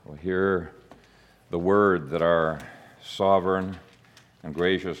hear the word that our sovereign and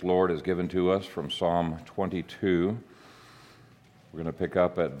gracious Lord has given to us from Psalm 22. We're going to pick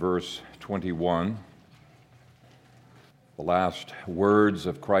up at verse 21. The last words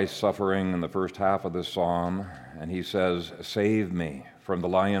of Christ's suffering in the first half of this psalm, and he says, "Save me from the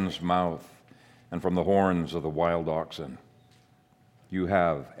lion's mouth and from the horns of the wild oxen. You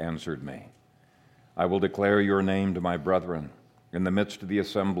have answered me. I will declare your name to my brethren. In the midst of the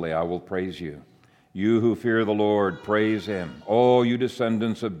assembly I will praise you. You who fear the Lord, praise him. All you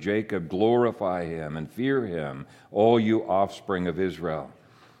descendants of Jacob, glorify him and fear him, all you offspring of Israel.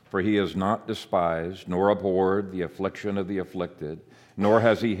 For he has not despised nor abhorred the affliction of the afflicted, nor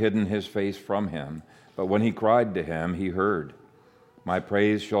has he hidden his face from him. But when he cried to him, he heard. My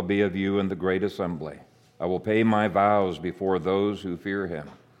praise shall be of you in the great assembly. I will pay my vows before those who fear him.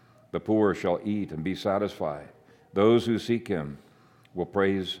 The poor shall eat and be satisfied. Those who seek him will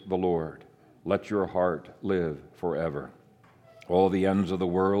praise the Lord. Let your heart live forever. All the ends of the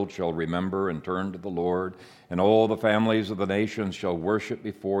world shall remember and turn to the Lord, and all the families of the nations shall worship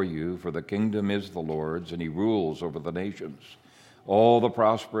before you, for the kingdom is the Lord's, and he rules over the nations. All the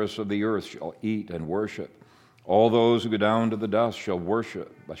prosperous of the earth shall eat and worship. All those who go down to the dust shall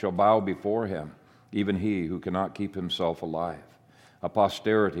worship, shall bow before him, even he who cannot keep himself alive. A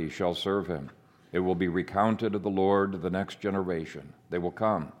posterity shall serve him. It will be recounted of the Lord to the next generation. They will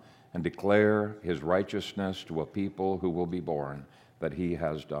come and declare his righteousness to a people who will be born, that he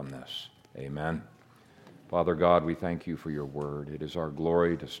has done this. Amen. Father God, we thank you for your word. It is our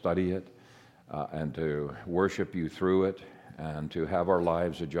glory to study it and to worship you through it and to have our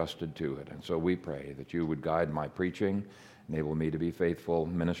lives adjusted to it. And so we pray that you would guide my preaching, enable me to be faithful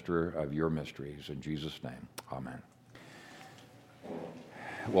minister of your mysteries. In Jesus' name, amen.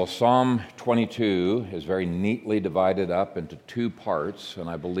 Well, Psalm 22 is very neatly divided up into two parts, and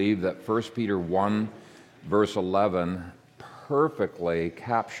I believe that 1 Peter 1, verse 11, perfectly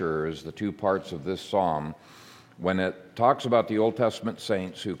captures the two parts of this psalm when it talks about the Old Testament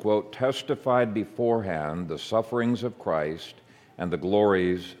saints who, quote, testified beforehand the sufferings of Christ and the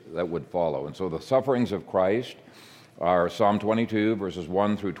glories that would follow. And so the sufferings of Christ are Psalm 22, verses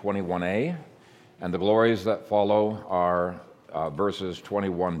 1 through 21a, and the glories that follow are verses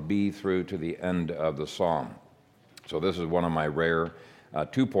 21b through to the end of the psalm. So this is one of my rare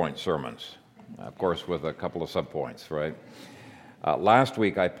two-point sermons, of course with a couple of subpoints, right? Last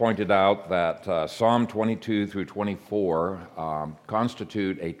week I pointed out that Psalm 22 through 24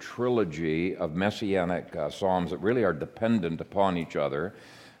 constitute a trilogy of messianic psalms that really are dependent upon each other.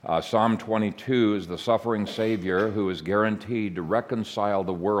 Psalm 22 is the suffering Savior who is guaranteed to reconcile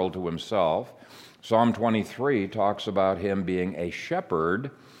the world to himself. Psalm 23 talks about him being a shepherd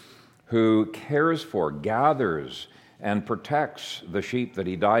who cares for, gathers, and protects the sheep that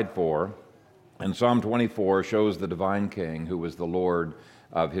he died for. And Psalm 24 shows the divine king who is the Lord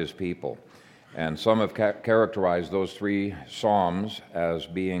of his people. And some have characterized those three psalms as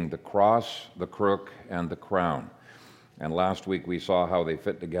being the cross, the crook, and the crown. And last week we saw how they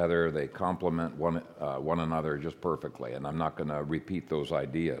fit together. They complement one another just perfectly, and I'm not going to repeat those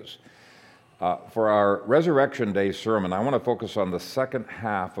ideas. For our Resurrection Day sermon, I want to focus on the second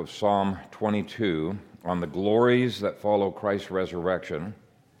half of Psalm 22, on the glories that follow Christ's resurrection.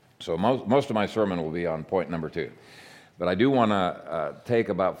 So most of my sermon will be on point number 2. But I do want to take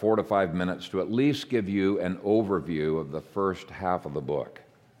about 4 to 5 minutes to at least give you an overview of the first half of the book.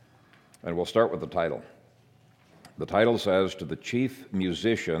 And we'll start with the title. The title says, "To the chief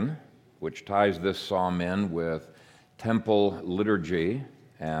musician," which ties this psalm in with temple liturgy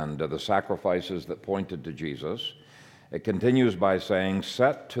and the sacrifices that pointed to Jesus. It continues by saying,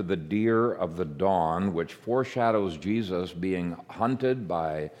 "Set to the deer of the dawn," which foreshadows Jesus being hunted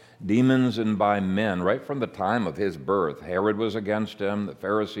by demons and by men right from the time of his birth. Herod was against him, the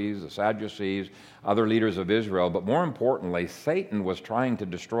Pharisees, the Sadducees, other leaders of Israel, but more importantly, Satan was trying to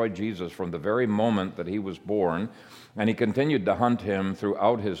destroy Jesus from the very moment that he was born, and he continued to hunt him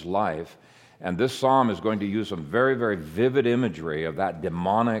throughout his life. And this psalm is going to use some very, very vivid imagery of that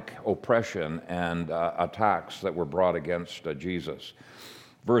demonic oppression and attacks that were brought against Jesus.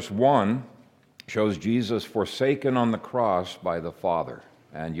 Verse 1 shows Jesus forsaken on the cross by the Father.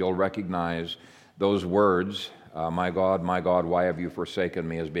 And you'll recognize those words, my God, why have you forsaken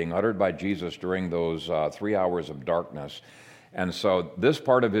me?" as being uttered by Jesus during those 3 hours of darkness. And so this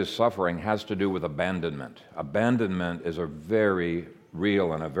part of his suffering has to do with abandonment. Abandonment is a very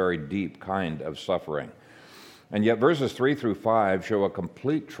real and a very deep kind of suffering. And yet verses 3 through 5 show a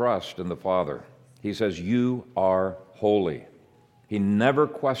complete trust in the Father. He says, "You are holy." He never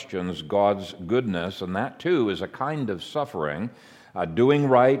questions God's goodness, and that too is a kind of suffering doing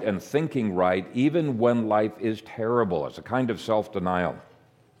right and thinking right even when life is terrible. It's a kind of self-denial.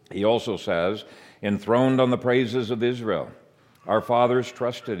 He also says, enthroned on the praises of Israel, our fathers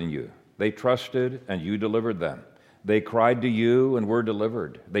trusted in you. They trusted and you delivered them. They cried to you and were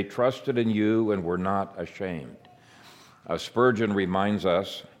delivered. They trusted in you and were not ashamed. Spurgeon reminds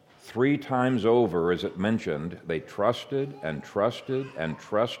us 3 times over, as it mentioned, they trusted and trusted and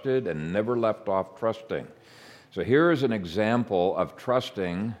trusted and never left off trusting. So here is an example of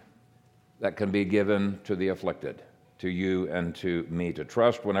trusting that can be given to the afflicted, to you and to me. To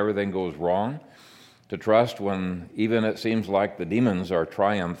trust when everything goes wrong, to trust when even it seems like the demons are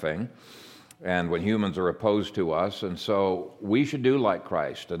triumphing, and when humans are opposed to us. And so we should do like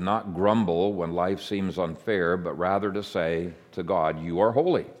Christ and not grumble when life seems unfair, but rather to say to God, you are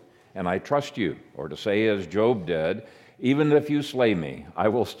holy, and I trust you. Or to say as Job did, even if you slay me, I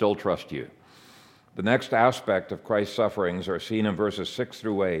will still trust you. The next aspect of Christ's sufferings are seen in verses 6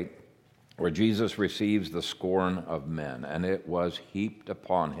 through 8, where Jesus receives the scorn of men, and it was heaped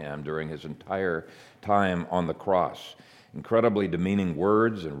upon him during his entire time on the cross. Incredibly demeaning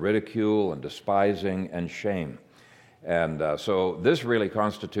words and ridicule and despising and shame. And so this really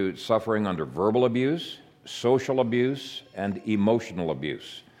constitutes suffering under verbal abuse, social abuse, and emotional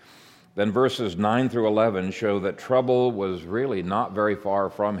abuse. Then verses 9 through 11 show that trouble was really not very far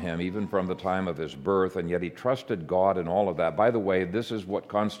from him, even from the time of his birth, and yet he trusted God in all of that. By the way, this is what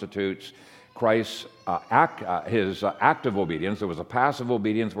constitutes Christ's active obedience. There was a passive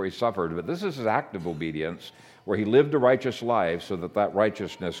obedience where he suffered, but this is his active obedience, where he lived a righteous life so that that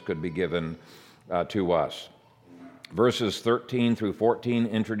righteousness could be given to us. Verses 13 through 14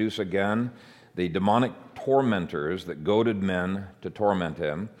 introduce again the demonic tormentors that goaded men to torment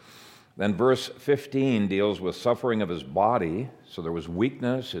him. Then verse 15 deals with suffering of his body. So there was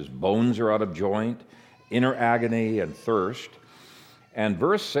weakness, his bones are out of joint, inner agony and thirst. And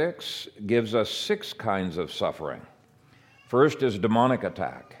verse 6 gives us 6 kinds of suffering. First is demonic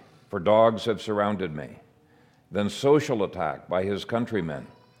attack, for dogs have surrounded me. Then social attack by his countrymen.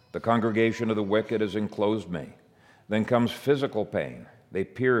 The congregation of the wicked has enclosed me. Then comes physical pain. They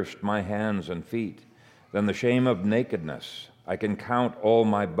pierced my hands and feet. Then the shame of nakedness. I can count all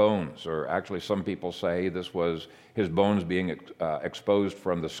my bones. Or actually some people say this was his bones being exposed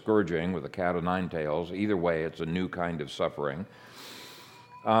from the scourging with the cat o' nine tails. Either way, it's a new kind of suffering.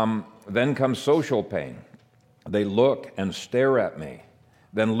 Then comes social pain. They look and stare at me.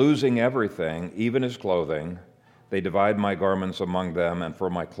 Then losing everything, even his clothing, they divide my garments among them, and for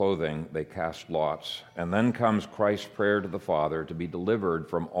my clothing they cast lots. And then comes Christ's prayer to the Father to be delivered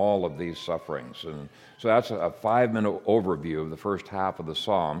from all of these sufferings. And so that's a 5-minute overview of the first half of the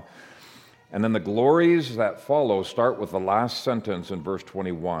psalm. And then the glories that follow start with the last sentence in verse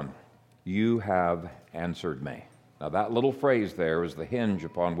 21. You have answered me. Now that little phrase there is the hinge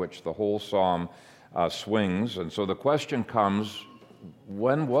upon which the whole psalm swings. And so the question comes,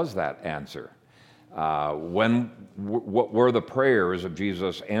 when was that answer? What were the prayers of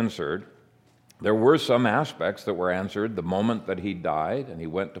Jesus answered? There were some aspects that were answered the moment that he died and he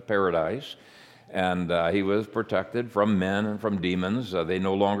went to paradise, and he was protected from men and from demons. They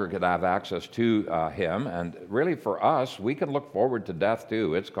no longer could have access to him. And really for us, we can look forward to death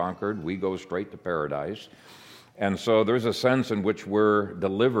too. It's conquered. We go straight to paradise. And so there's a sense in which we're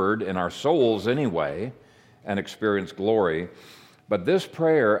delivered in our souls anyway and experience glory. But this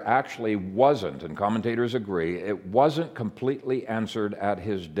prayer actually wasn't, and commentators agree, it wasn't completely answered at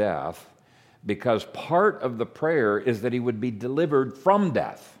his death, because part of the prayer is that he would be delivered from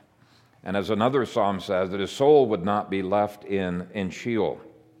death. And as another psalm says, that his soul would not be left in Sheol.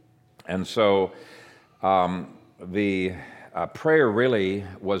 And so the prayer really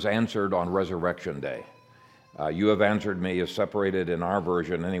was answered on Resurrection Day. You have answered me is separated in our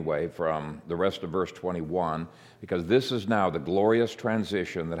version anyway from the rest of verse 21, because this is now the glorious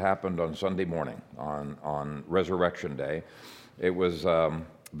transition that happened on Sunday morning, on Resurrection Day. It was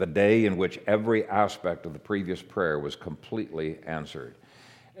the day in which every aspect of the previous prayer was completely answered.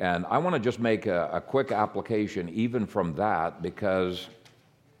 And I want to just make a quick application even from that, because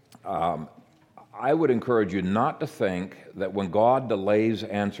I would encourage you not to think that when God delays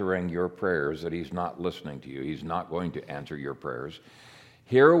answering your prayers that he's not listening to you. He's not going to answer your prayers.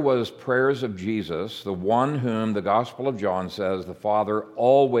 Here was prayers of Jesus, the one whom the Gospel of John says the Father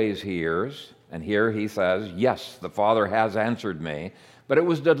always hears. And here he says, yes, the Father has answered me, but it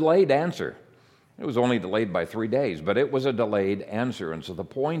was a delayed answer. It was only delayed by 3 days, but it was a delayed answer. And so the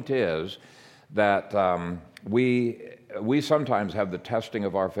point is that we sometimes have the testing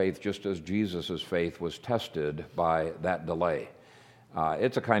of our faith just as Jesus' faith was tested by that delay.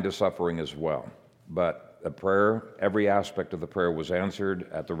 It's a kind of suffering as well. But the prayer, every aspect of the prayer was answered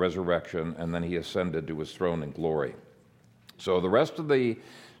at the resurrection, and then he ascended to his throne in glory. So the rest of the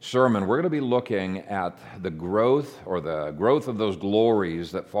sermon, we're going to be looking at the growth of those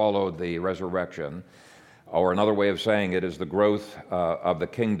glories that followed the resurrection, or another way of saying it is the growth of the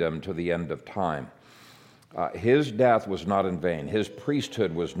kingdom to the end of time. His death was not in vain. His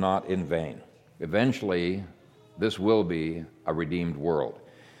priesthood was not in vain. Eventually, this will be a redeemed world.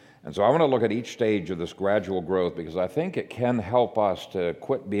 And so I want to look at each stage of this gradual growth because I think it can help us to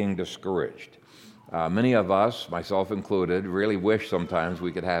quit being discouraged. Many of us, myself included, really wish sometimes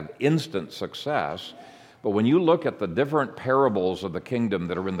we could have instant success. But when you look at the different parables of the kingdom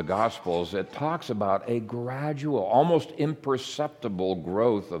that are in the Gospels, it talks about a gradual, almost imperceptible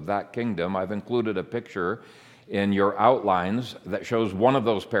growth of that kingdom. I've included a picture in your outlines that shows one of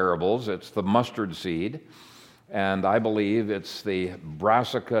those parables. It's the mustard seed. And I believe it's the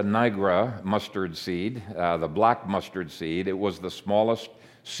Brassica nigra mustard seed, the black mustard seed. It was the smallest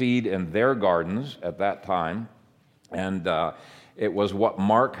seed in their gardens at that time. And it was what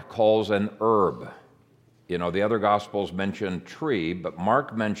Mark calls an herb. You know, the other Gospels mention tree, but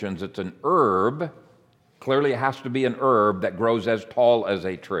Mark mentions it's an herb. Clearly, it has to be an herb that grows as tall as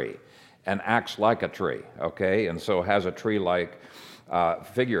a tree and acts like a tree, okay? And so has a tree-like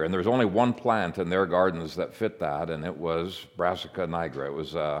figure. And there's only one plant in their gardens that fit that, and it was Brassica nigra. It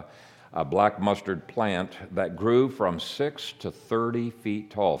was a black mustard plant that grew from 6 to 30 feet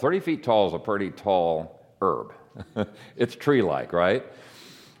tall. 30 feet tall is a pretty tall herb. It's tree-like, right?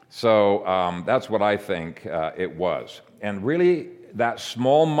 So that's what I think it was. And really, that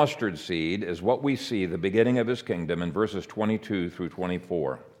small mustard seed is what we see the beginning of his kingdom in verses 22 through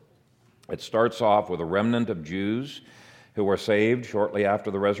 24. It starts off with a remnant of Jews who were saved shortly after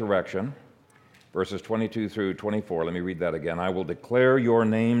the resurrection. Verses 22 through 24, let me read that again. I will declare your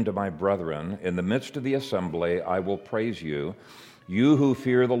name to my brethren. In the midst of the assembly, I will praise you. You who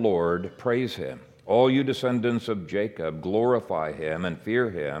fear the Lord, praise him. All you descendants of Jacob, glorify him and fear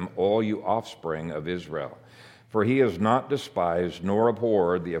him, all you offspring of Israel. For he has not despised nor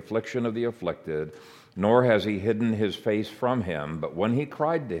abhorred the affliction of the afflicted, nor has he hidden his face from him, but when he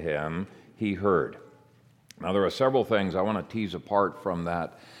cried to him, he heard. Now, there are several things I want to tease apart from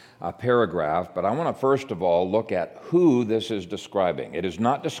that paragraph, but I want to first of all look at who this is describing. It is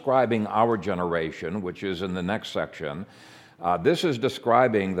not describing our generation, which is in the next section. This is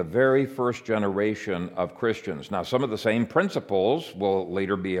describing the very first generation of Christians. Now, some of the same principles will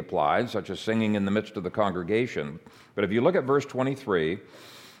later be applied, such as singing in the midst of the congregation. But if you look at verse 23,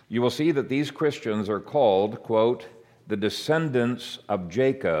 you will see that these Christians are called, quote, the descendants of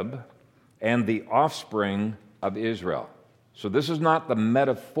Jacob and the offspring of Israel. So this is not the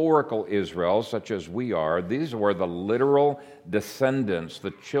metaphorical Israel such as we are. These were the literal descendants,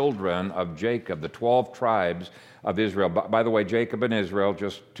 the children of Jacob, the 12 tribes of Israel. By the way, Jacob and Israel,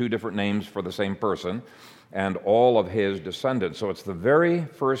 just two different names for the same person, and all of his descendants. So it's the very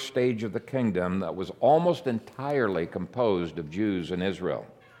first stage of the kingdom that was almost entirely composed of Jews in Israel.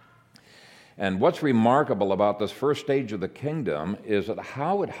 And what's remarkable about this first stage of the kingdom is that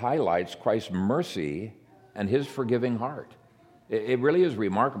how it highlights Christ's mercy and his forgiving heart. It really is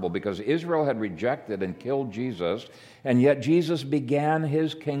remarkable because Israel had rejected and killed Jesus, and yet Jesus began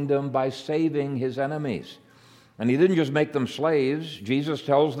his kingdom by saving his enemies. And he didn't just make them slaves. Jesus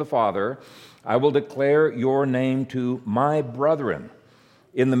tells the Father, I will declare your name to my brethren.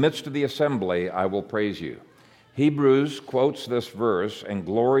 In the midst of the assembly, I will praise you. Hebrews quotes this verse and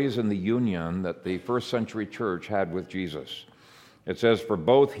glories in the union that the first century church had with Jesus. It says, for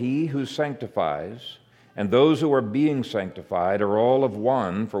both he who sanctifies and those who are being sanctified are all of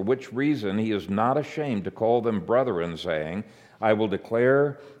one, for which reason he is not ashamed to call them brethren, saying, I will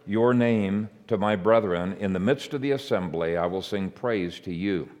declare your name to my brethren. In the midst of the assembly, I will sing praise to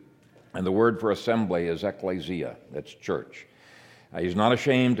you. And the word for assembly is ecclesia, that's church. He's not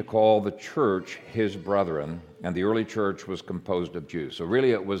ashamed to call the church his brethren, and the early church was composed of Jews. So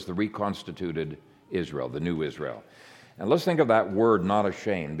really it was the reconstituted Israel, the new Israel. And let's think of that word, not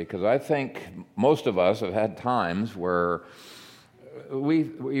ashamed, because I think most of us have had times where we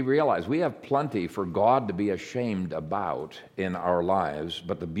realize we have plenty for God to be ashamed about in our lives,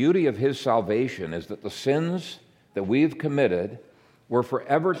 but the beauty of his salvation is that the sins that we've committed were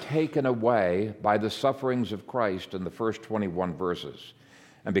forever taken away by the sufferings of Christ in the first 21 verses.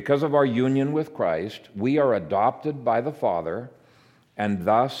 And because of our union with Christ, we are adopted by the Father and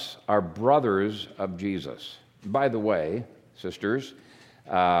thus are brothers of Jesus. By the way, sisters,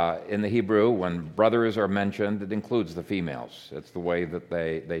 in the Hebrew, when brothers are mentioned, it includes the females. It's the way that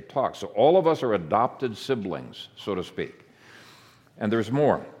they talk. So all of us are adopted siblings, so to speak. And there's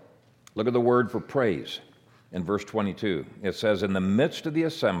more. Look at the word for praise. in verse 22. It says, "In the midst of the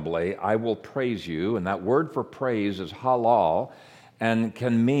assembly, I will praise you." And that word for praise is halal and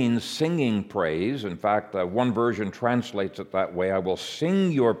can mean singing praise. In fact, one version translates it that way: "I will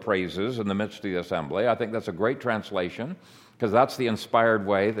sing your praises in the midst of the assembly." I think that's a great translation because that's the inspired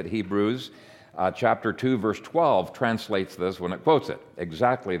way that Hebrews chapter 2, verse 12 translates this when it quotes it,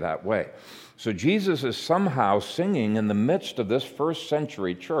 exactly that way. So Jesus is somehow singing in the midst of this first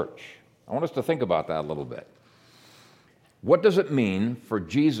century church. I want us to think about that a little bit. What does it mean for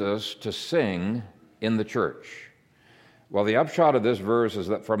Jesus to sing in the church? Well, the upshot of this verse is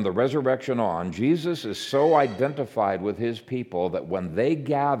that from the resurrection on, Jesus is so identified with his people that when they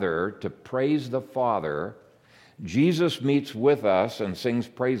gather to praise the Father, Jesus meets with us and sings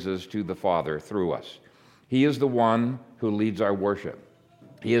praises to the Father through us. He is the one who leads our worship.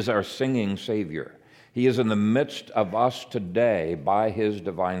 He is our singing Savior. He is in the midst of us today by his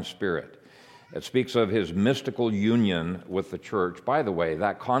divine Spirit. It speaks of his mystical union with the church. By the way,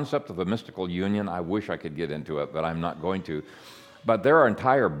 that concept of a mystical union, I wish I could get into it, but I'm not going to. But there are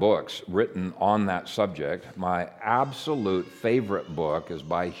entire books written on that subject. My absolute favorite book is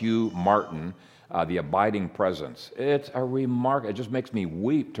by Hugh Martin, The Abiding Presence. It's a it just makes me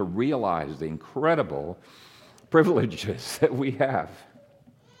weep to realize the incredible privileges that we have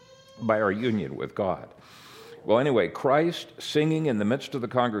by our union with God. Well, anyway, Christ singing in the midst of the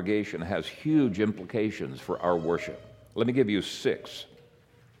congregation has huge implications for our worship. Let me give you 6.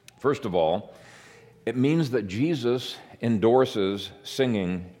 First of all, it means that Jesus endorses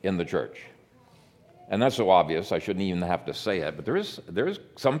singing in the church. And that's so obvious, I shouldn't even have to say it, but there is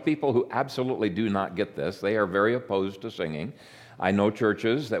some people who absolutely do not get this. They are very opposed to singing. I know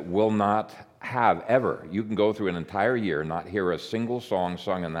churches that will not have ever, you can go through an entire year, not hear a single song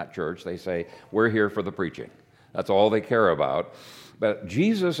sung in that church. They say, "We're here for the preaching." That's all they care about. But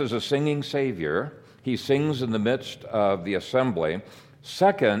Jesus is a singing Savior. He sings in the midst of the assembly.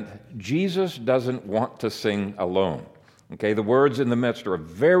 Second, Jesus doesn't want to sing alone. Okay, the words "in the midst" are a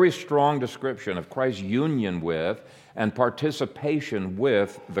very strong description of Christ's union with and participation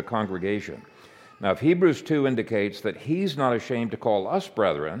with the congregation. Now, if Hebrews 2 indicates that he's not ashamed to call us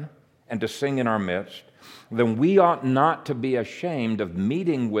brethren and to sing in our midst, then we ought not to be ashamed of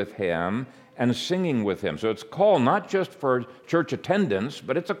meeting with him and singing with him. So it's a call not just for church attendance,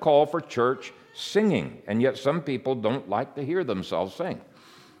 but it's a call for church singing. And yet some people don't like to hear themselves sing.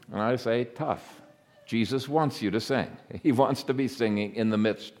 And I say, tough. Jesus wants you to sing. He wants to be singing in the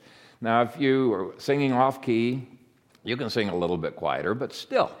midst. Now, if you are singing off key, you can sing a little bit quieter, but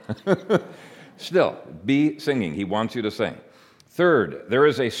still, be singing. He wants you to sing. Third, there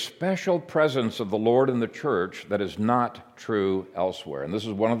is a special presence of the Lord in the church that is not true elsewhere. And this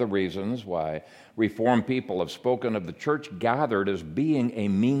is one of the reasons why Reformed people have spoken of the church gathered as being a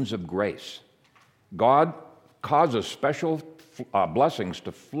means of grace. God causes special blessings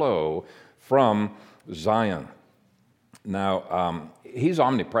to flow from Zion. Now, he's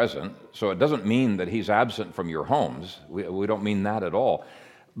omnipresent, so it doesn't mean that he's absent from your homes. We don't mean that at all.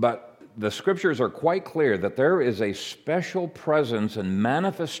 But the scriptures are quite clear that there is a special presence and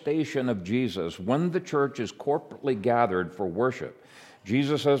manifestation of Jesus when the church is corporately gathered for worship.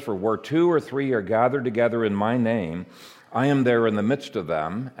 Jesus says, "For where 2 or 3 are gathered together in my name, I am there in the midst of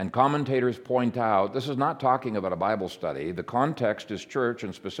them." And commentators point out this is not talking about a Bible study. The context is church,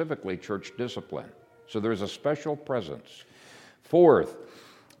 and specifically church discipline. So there's a special presence. Fourth,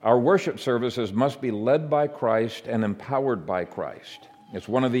 our worship services must be led by Christ and empowered by Christ. It's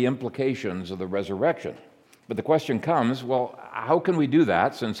one of the implications of the resurrection. But the question comes, well, how can we do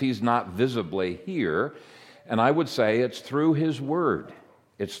that since he's not visibly here? And I would say it's through his word.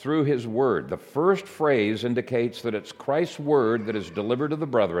 It's through his word. The first phrase indicates that it's Christ's word that is delivered to the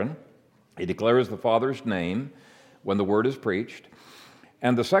brethren. He declares the Father's name when the word is preached.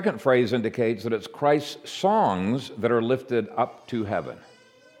 And the second phrase indicates that it's Christ's songs that are lifted up to heaven.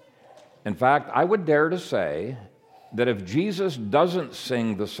 In fact, I would dare to say that if Jesus doesn't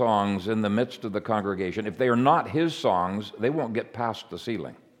sing the songs in the midst of the congregation, if they are not his songs, they won't get past the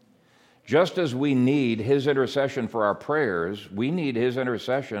ceiling. Just as we need his intercession for our prayers, we need his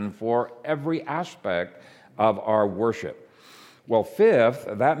intercession for every aspect of our worship. Well, fifth,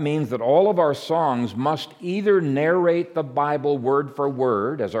 that means that all of our songs must either narrate the Bible word for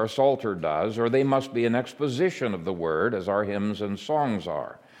word, as our Psalter does, or they must be an exposition of the word, as our hymns and songs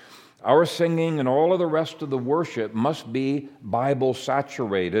are. Our singing and all of the rest of the worship must be Bible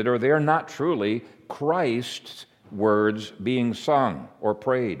saturated, or they are not truly Christ's words being sung or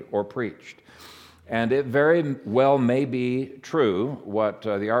prayed or preached. And it very well may be true what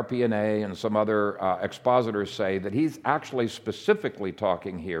the RPNA and some other expositors say, that he's actually specifically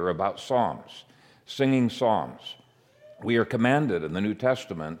talking here about psalms. singing psalms. We are commanded in the New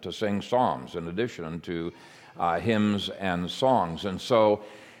Testament to sing psalms in addition to hymns and songs. And so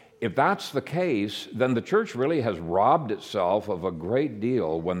if that's the case, then the church really has robbed itself of a great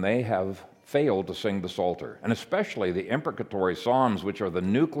deal when they have failed to sing the Psalter, and especially the imprecatory psalms, which are the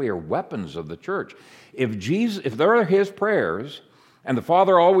nuclear weapons of the church. If they're his prayers, and the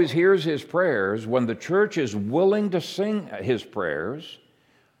Father always hears his prayers, when the church is willing to sing his prayers,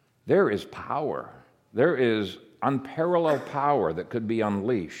 there is power. There is unparalleled power that could be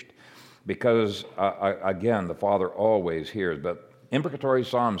unleashed because, again, the Father always hears. But imprecatory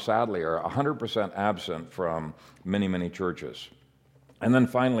psalms, sadly, are 100% absent from many, many churches. And then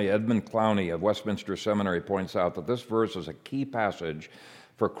finally, Edmund Clowney of Westminster Seminary points out that this verse is a key passage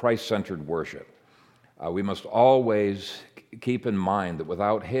for Christ-centered worship. We must always keep in mind that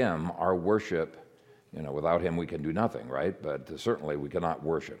without him, our worship, without him we can do nothing, right? But certainly we cannot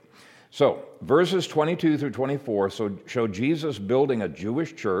worship. So, verses 22 through 24 show Jesus building a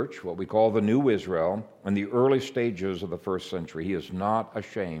Jewish church, what we call the New Israel, in the early stages of the first century. He is not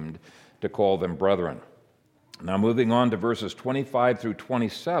ashamed to call them brethren. Now, moving on to verses 25 through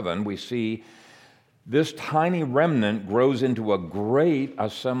 27, we see this tiny remnant grows into a great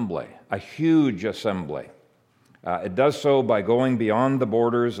assembly, a huge assembly. It does so by going beyond the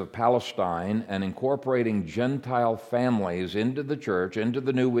borders of Palestine and incorporating Gentile families into the church, into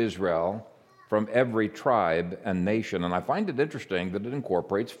the New Israel, from every tribe and nation. And I find it interesting that it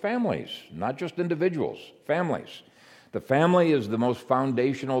incorporates families, not just individuals, families. The family is the most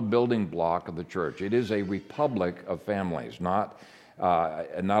foundational building block of the church. It is a republic of families, not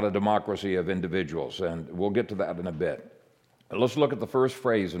a democracy of individuals. And we'll get to that in a bit. But let's look at the first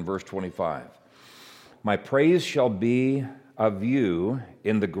phrase in verse 25. My praise shall be of you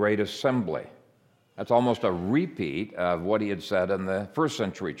in the great assembly. That's almost a repeat of what he had said in the first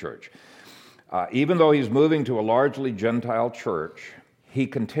century church. Even though he's moving to a largely Gentile church, he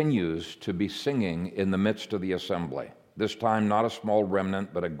continues to be singing in the midst of the assembly. This time, not a small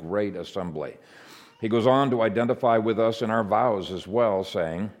remnant, but a great assembly. He goes on to identify with us in our vows as well,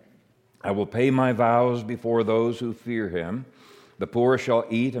 saying, I will pay my vows before those who fear him. The poor shall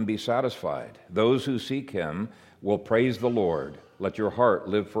eat and be satisfied. Those who seek him will praise the Lord. Let your heart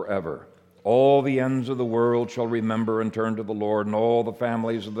live forever. All the ends of the world shall remember and turn to the Lord, and all the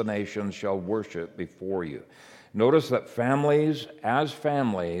families of the nations shall worship before you. Notice that families, as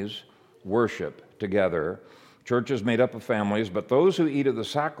families, worship together. Church is made up of families, but those who eat of the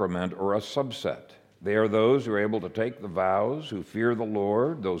sacrament are a subset. They are those who are able to take the vows, who fear the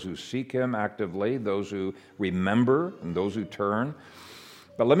Lord, those who seek him actively, those who remember, and those who turn.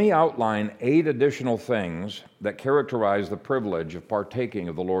 But let me outline 8 additional things that characterize the privilege of partaking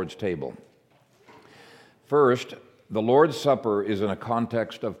of the Lord's table. First, the Lord's Supper is in a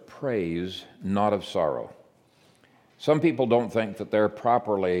context of praise, not of sorrow. Some people don't think that they're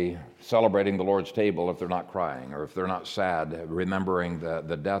properly celebrating the Lord's table if they're not crying or if they're not sad, remembering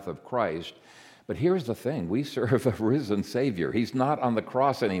the death of Christ. But here's the thing, we serve a risen Savior. He's not on the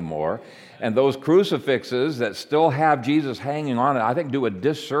cross anymore. And those crucifixes that still have Jesus hanging on it, I think do a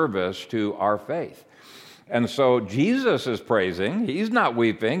disservice to our faith. And so Jesus is praising. He's not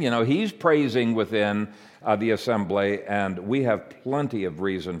weeping. He's praising within the assembly, and we have plenty of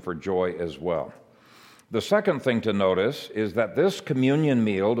reason for joy as well. The second thing to notice is that this communion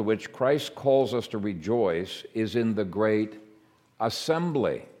meal to which Christ calls us to rejoice is in the great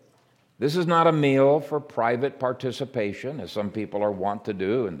assembly. This is not a meal for private participation, as some people are wont to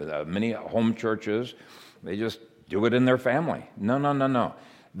do, and many home churches, they just do it in their family. No.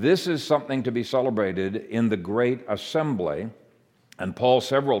 This is something to be celebrated in the great assembly, and Paul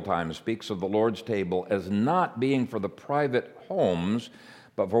several times speaks of the Lord's table as not being for the private homes,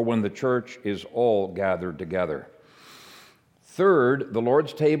 but for when the church is all gathered together. Third, the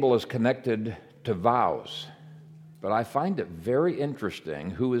Lord's table is connected to vows. But I find it very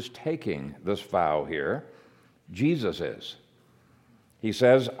interesting who is taking this vow here. Jesus is. He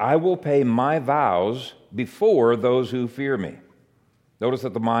says, I will pay my vows before those who fear me. Notice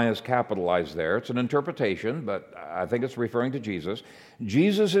that the my is capitalized there. It's an interpretation, but I think it's referring to Jesus.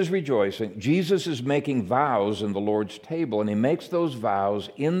 Jesus is rejoicing. Jesus is making vows in the Lord's table, and he makes those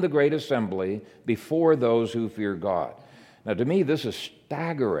vows in the great assembly before those who fear God. Now, to me, this is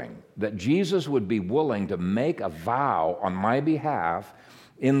staggering that Jesus would be willing to make a vow on my behalf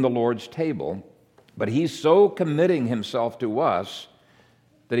in the Lord's table, but he's so committing himself to us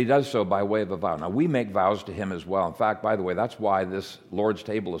that he does so by way of a vow. Now, we make vows to him as well. In fact, by the way, that's why this Lord's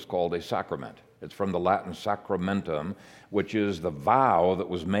table is called a sacrament. It's from the Latin sacramentum, which is the vow that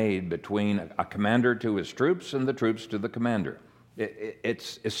was made between a commander to his troops and the troops to the commander.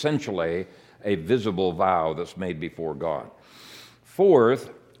 It's essentially a visible vow that's made before God. Fourth,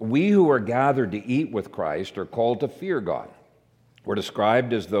 we who are gathered to eat with Christ are called to fear God. We're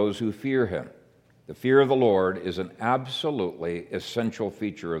described as those who fear him. The fear of the Lord is an absolutely essential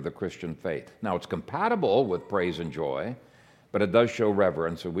feature of the Christian faith. Now, it's compatible with praise and joy, but it does show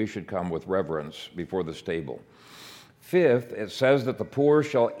reverence, and we should come with reverence before this table. Fifth, it says that the poor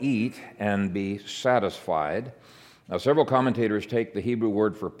shall eat and be satisfied. Now, several commentators take the Hebrew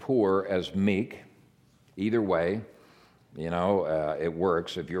word for poor as meek. Either way, it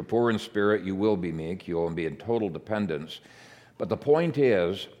works. If you're poor in spirit, you will be meek. You will be in total dependence. But the point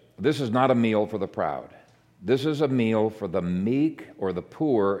is, this is not a meal for the proud. This is a meal for the meek or the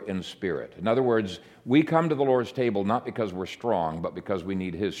poor in spirit. In other words, we come to the Lord's table not because we're strong, but because we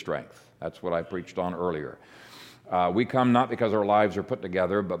need his strength. That's what I preached on earlier. We come not because our lives are put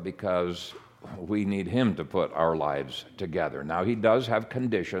together, but because we need him to put our lives together. Now, he does have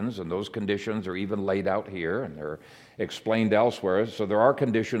conditions, and those conditions are even laid out here, and they're explained elsewhere. So there are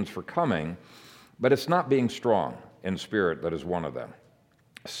conditions for coming, but it's not being strong in spirit that is one of them.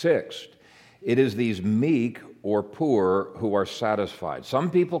 Sixth, it is these meek or poor who are satisfied. Some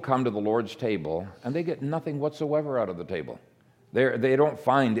people come to the Lord's table, and they get nothing whatsoever out of the table. They don't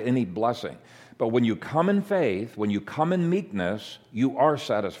find any blessing. But when you come in faith, when you come in meekness, you are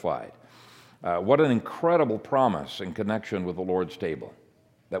satisfied. What an incredible promise in connection with the Lord's table,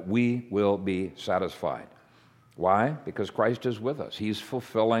 that we will be satisfied. Why? Because Christ is with us. He's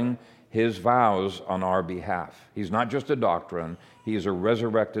fulfilling his vows on our behalf. He's not just a doctrine, he is a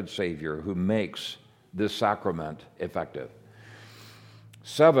resurrected Savior who makes this sacrament effective.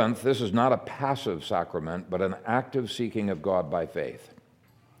 Seventh, this is not a passive sacrament, but an active seeking of God by faith.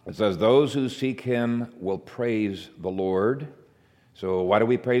 It says, those who seek him will praise the Lord. So why do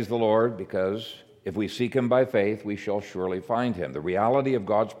we praise the Lord? Because if we seek him by faith, we shall surely find him. The reality of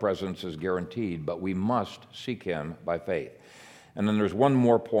God's presence is guaranteed, but we must seek him by faith. And then there's one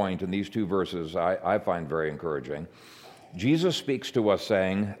more point in these two verses I find very encouraging. Jesus speaks to us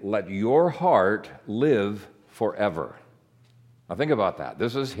saying, let your heart live forever. Now think about that.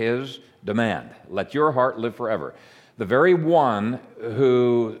 This is his demand. Let your heart live forever. The very one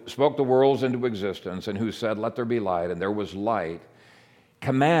who spoke the worlds into existence and who said, let there be light, and there was light,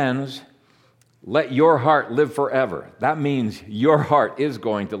 commands, let your heart live forever. That means your heart is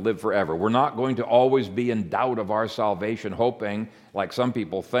going to live forever. We're not going to always be in doubt of our salvation, hoping, like some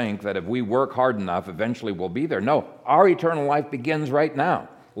people think, that if we work hard enough, eventually we'll be there. No, our eternal life begins right now.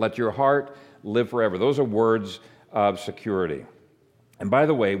 Let your heart live forever. Those are words of security. And by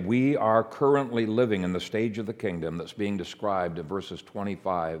the way, we are currently living in the stage of the kingdom that's being described in verses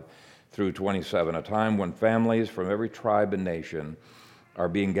 25 through 27, a time when families from every tribe and nation are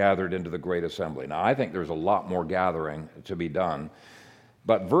being gathered into the great assembly. Now, I think there's a lot more gathering to be done,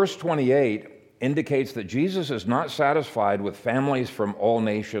 but verse 28 indicates that Jesus is not satisfied with families from all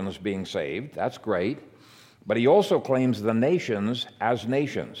nations being saved. That's great, but he also claims the nations as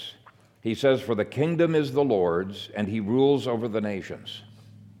nations. He says, for the kingdom is the Lord's, and he rules over the nations.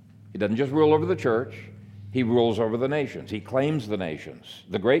 He doesn't just rule over the church, he rules over the nations. He claims the nations.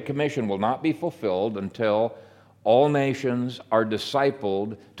 The Great Commission will not be fulfilled until all nations are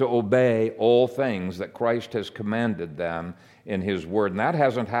discipled to obey all things that Christ has commanded them in his word. And that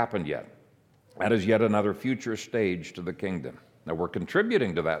hasn't happened yet. That is yet another future stage to the kingdom. Now, we're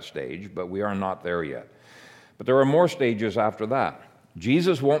contributing to that stage, but we are not there yet. But there are more stages after that.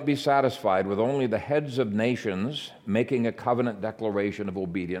 Jesus won't be satisfied with only the heads of nations making a covenant declaration of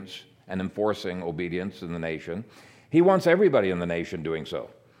obedience and enforcing obedience in the nation. He wants everybody in the nation doing so.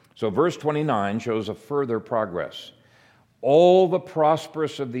 So verse 29 shows a further progress. All the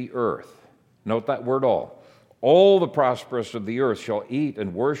prosperous of the earth, note that word all the prosperous of the earth shall eat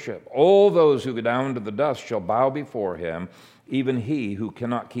and worship. All those who go down to the dust shall bow before him, even he who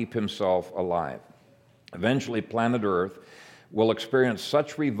cannot keep himself alive. Eventually, planet Earth will experience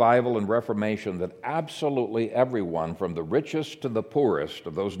such revival and reformation that absolutely everyone, from the richest to the poorest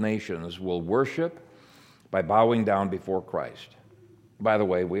of those nations, will worship by bowing down before Christ. By the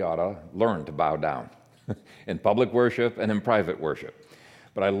way, we ought to learn to bow down in public worship and in private worship.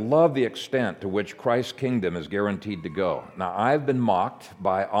 But I love the extent to which Christ's kingdom is guaranteed to go. Now, I've been mocked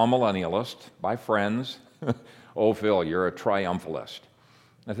by amillennialists, by friends. Oh, Phil, you're a triumphalist.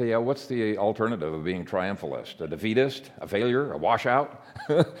 I say, yeah, what's the alternative of being triumphalist? A defeatist? A failure? A washout?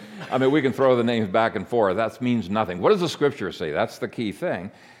 I mean, we can throw the names back and forth. That means nothing. What does the Scripture say? That's the key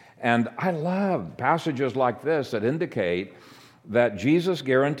thing. And I love passages like this that indicate that Jesus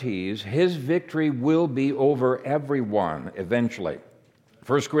guarantees his victory will be over everyone eventually.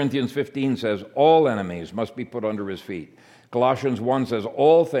 1 Corinthians 15 says, all enemies must be put under his feet. Colossians 1 says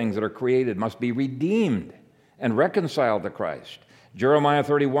all things that are created must be redeemed and reconciled to Christ. Jeremiah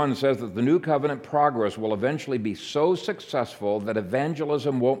 31 says that the new covenant progress will eventually be so successful that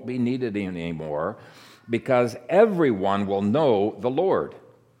evangelism won't be needed anymore because everyone will know the Lord.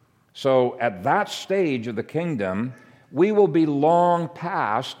 So at that stage of the kingdom, we will be long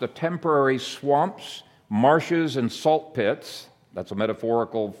past the temporary swamps, marshes, and salt pits. That's a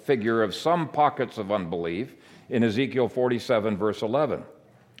metaphorical figure of some pockets of unbelief in Ezekiel 47, verse 11.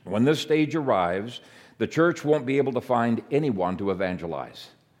 When this stage arrives, the church won't be able to find anyone to evangelize.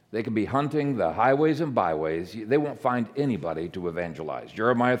 They can be hunting the highways and byways. They won't find anybody to evangelize.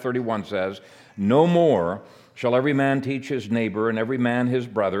 Jeremiah 31 says, "No more shall every man teach his neighbor and every man his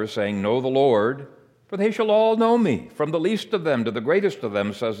brother, saying, 'Know the Lord,' for they shall all know me, from the least of them to the greatest of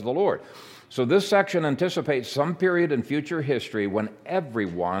them, says the Lord." So this section anticipates some period in future history when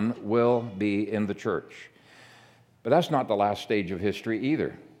everyone will be in the church. But that's not the last stage of history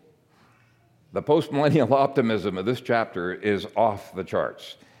either. The postmillennial optimism of this chapter is off the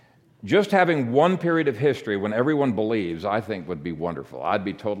charts. Just having one period of history when everyone believes, I think, would be wonderful. I'd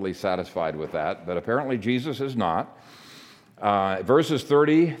be totally satisfied with that, but apparently Jesus is not. Verses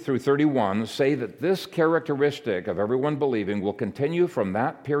 30 through 31 say that this characteristic of everyone believing will continue from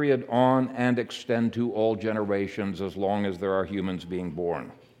that period on and extend to all generations as long as there are humans being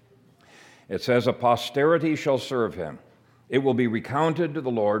born. It says, "A posterity shall serve him. It will be recounted to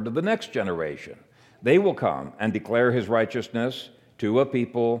the Lord to the next generation. They will come and declare his righteousness to a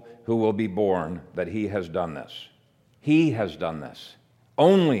people who will be born, that he has done this." He has done this.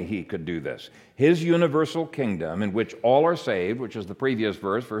 Only he could do this. His universal kingdom, in which all are saved, which is the previous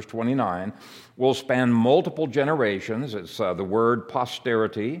verse, verse 29, will span multiple generations. It's the word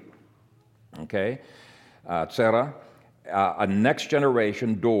posterity, okay, tsera, a next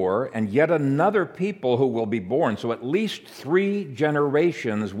generation, dor, and yet another people who will be born. So at least 3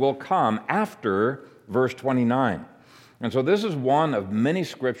 generations will come after verse 29. And so this is one of many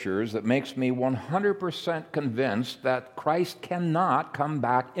scriptures that makes me 100% convinced that Christ cannot come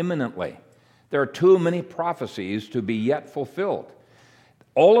back imminently. There are too many prophecies to be yet fulfilled.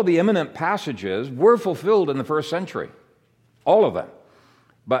 All of the imminent passages were fulfilled in the first century, all of them,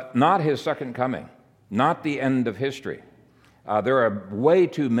 but not his second coming, not the end of history. There are way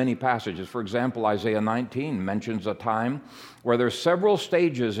too many passages. For example, Isaiah 19 mentions a time where there's several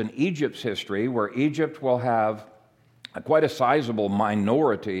stages in Egypt's history where Egypt will have quite a sizable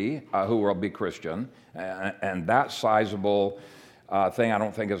minority who will be Christian, and that sizable thing I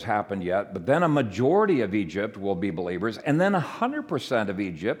don't think has happened yet. But then a majority of Egypt will be believers, and then 100% of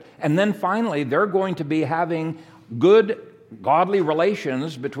Egypt, and then finally they're going to be having good, godly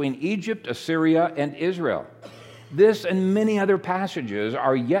relations between Egypt, Assyria, and Israel. This and many other passages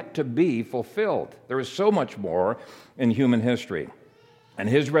are yet to be fulfilled. There is so much more in human history. And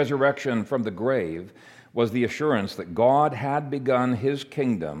his resurrection from the grave was the assurance that God had begun his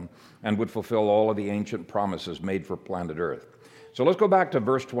kingdom and would fulfill all of the ancient promises made for planet Earth. So let's go back to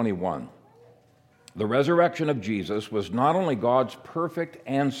verse 21. The resurrection of Jesus was not only God's perfect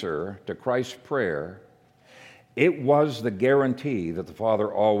answer to Christ's prayer, it was the guarantee that the Father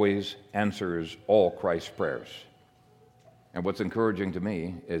always answers all Christ's prayers. And what's encouraging to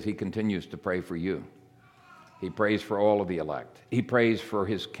me is he continues to pray for you. He prays for all of the elect. He prays for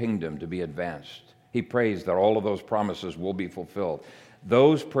his kingdom to be advanced. He prays that all of those promises will be fulfilled.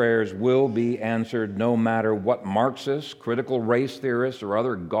 Those prayers will be answered no matter what Marxists, critical race theorists, or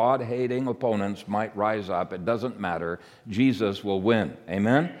other God-hating opponents might rise up. It doesn't matter. Jesus will win.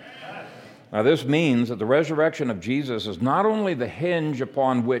 Amen? Now, this means that the resurrection of Jesus is not only the hinge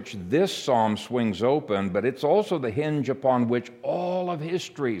upon which this psalm swings open, but it's also the hinge upon which all of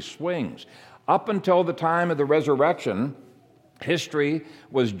history swings. Up until the time of the resurrection, history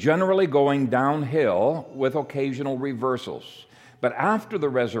was generally going downhill with occasional reversals. But after the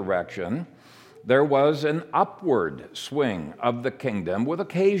resurrection, there was an upward swing of the kingdom with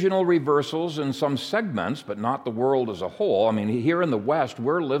occasional reversals in some segments, but not the world as a whole. I mean, here in the West,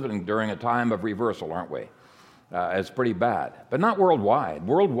 we're living during a time of reversal, aren't we? It's pretty bad, but not worldwide.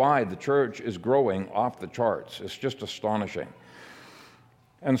 Worldwide, the church is growing off the charts. It's just astonishing.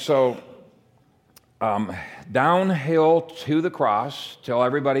 And so, downhill to the cross till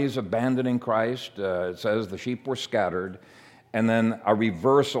everybody's abandoning Christ. It says the sheep were scattered. And then a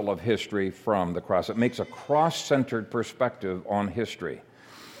reversal of history from the cross. It makes a cross-centered perspective on history.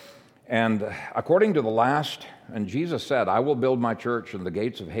 And according to the last, and Jesus said, "I will build my church and the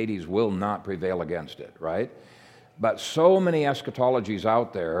gates of Hades will not prevail against it," right? But so many eschatologies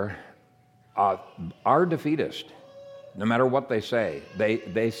out there are defeatist. No matter what they say,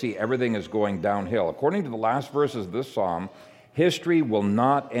 they see everything as going downhill. According to the last verses of this psalm, history will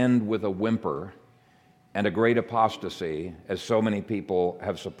not end with a whimper and a great apostasy, as so many people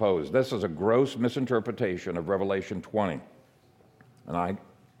have supposed. This is a gross misinterpretation of Revelation 20. And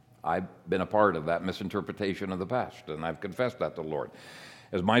I've been a part of that misinterpretation of the past, and I've confessed that to the Lord.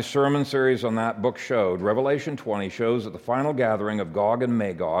 As my sermon series on that book showed, Revelation 20 shows that the final gathering of Gog and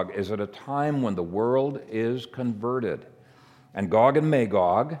Magog is at a time when the world is converted. And Gog and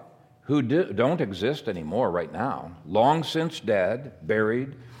Magog, who don't exist anymore right now, long since dead,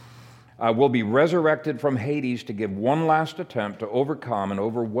 buried, will be resurrected from Hades to give one last attempt to overcome and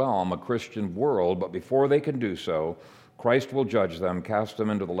overwhelm a Christian world. But before they can do so, Christ will judge them, cast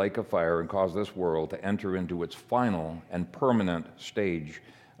them into the lake of fire, and cause this world to enter into its final and permanent stage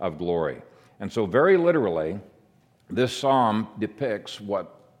of glory. And so very literally, this psalm depicts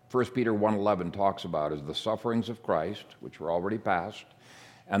what 1 Peter 1:11 talks about as the sufferings of Christ, which were already past,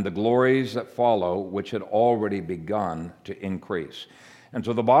 and the glories that follow, which had already begun to increase. And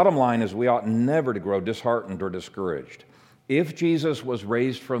so the bottom line is we ought never to grow disheartened or discouraged. If Jesus was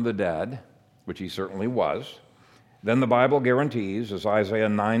raised from the dead, which he certainly was, then the Bible guarantees, as Isaiah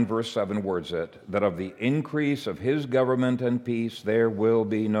 9 verse 7 words it, that of the increase of his government and peace there will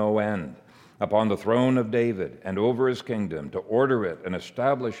be no end upon the throne of David and over his kingdom, to order it and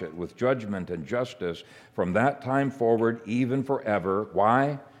establish it with judgment and justice from that time forward, even forever.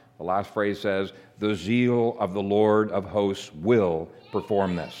 Why? The last phrase says, the zeal of the Lord of hosts will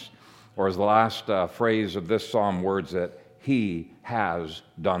perform this. Or as the last phrase of this psalm words it, he has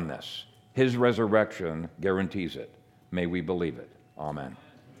done this. His resurrection guarantees it. May we believe it. Amen.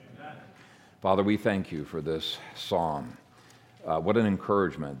 Amen. Father, we thank you for this psalm. What an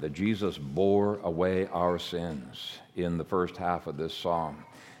encouragement that Jesus bore away our sins in the first half of this psalm.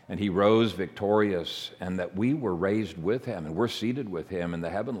 And he rose victorious, and that we were raised with him, and we're seated with him in the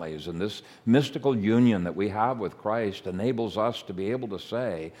heavenlies. And this mystical union that we have with Christ enables us to be able to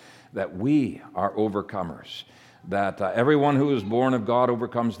say that we are overcomers, that everyone who is born of God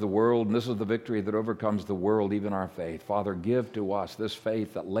overcomes the world, and this is the victory that overcomes the world, even our faith. Father, give to us this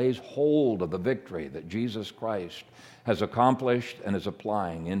faith that lays hold of the victory that Jesus Christ has accomplished and is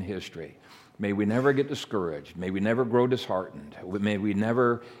applying in history. May we never get discouraged. May we never grow disheartened. May we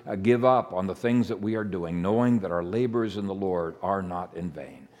never give up on the things that we are doing, knowing that our labors in the Lord are not in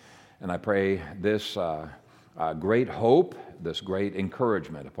vain. And I pray this great hope, this great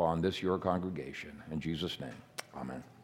encouragement upon this your congregation. In Jesus' name, amen.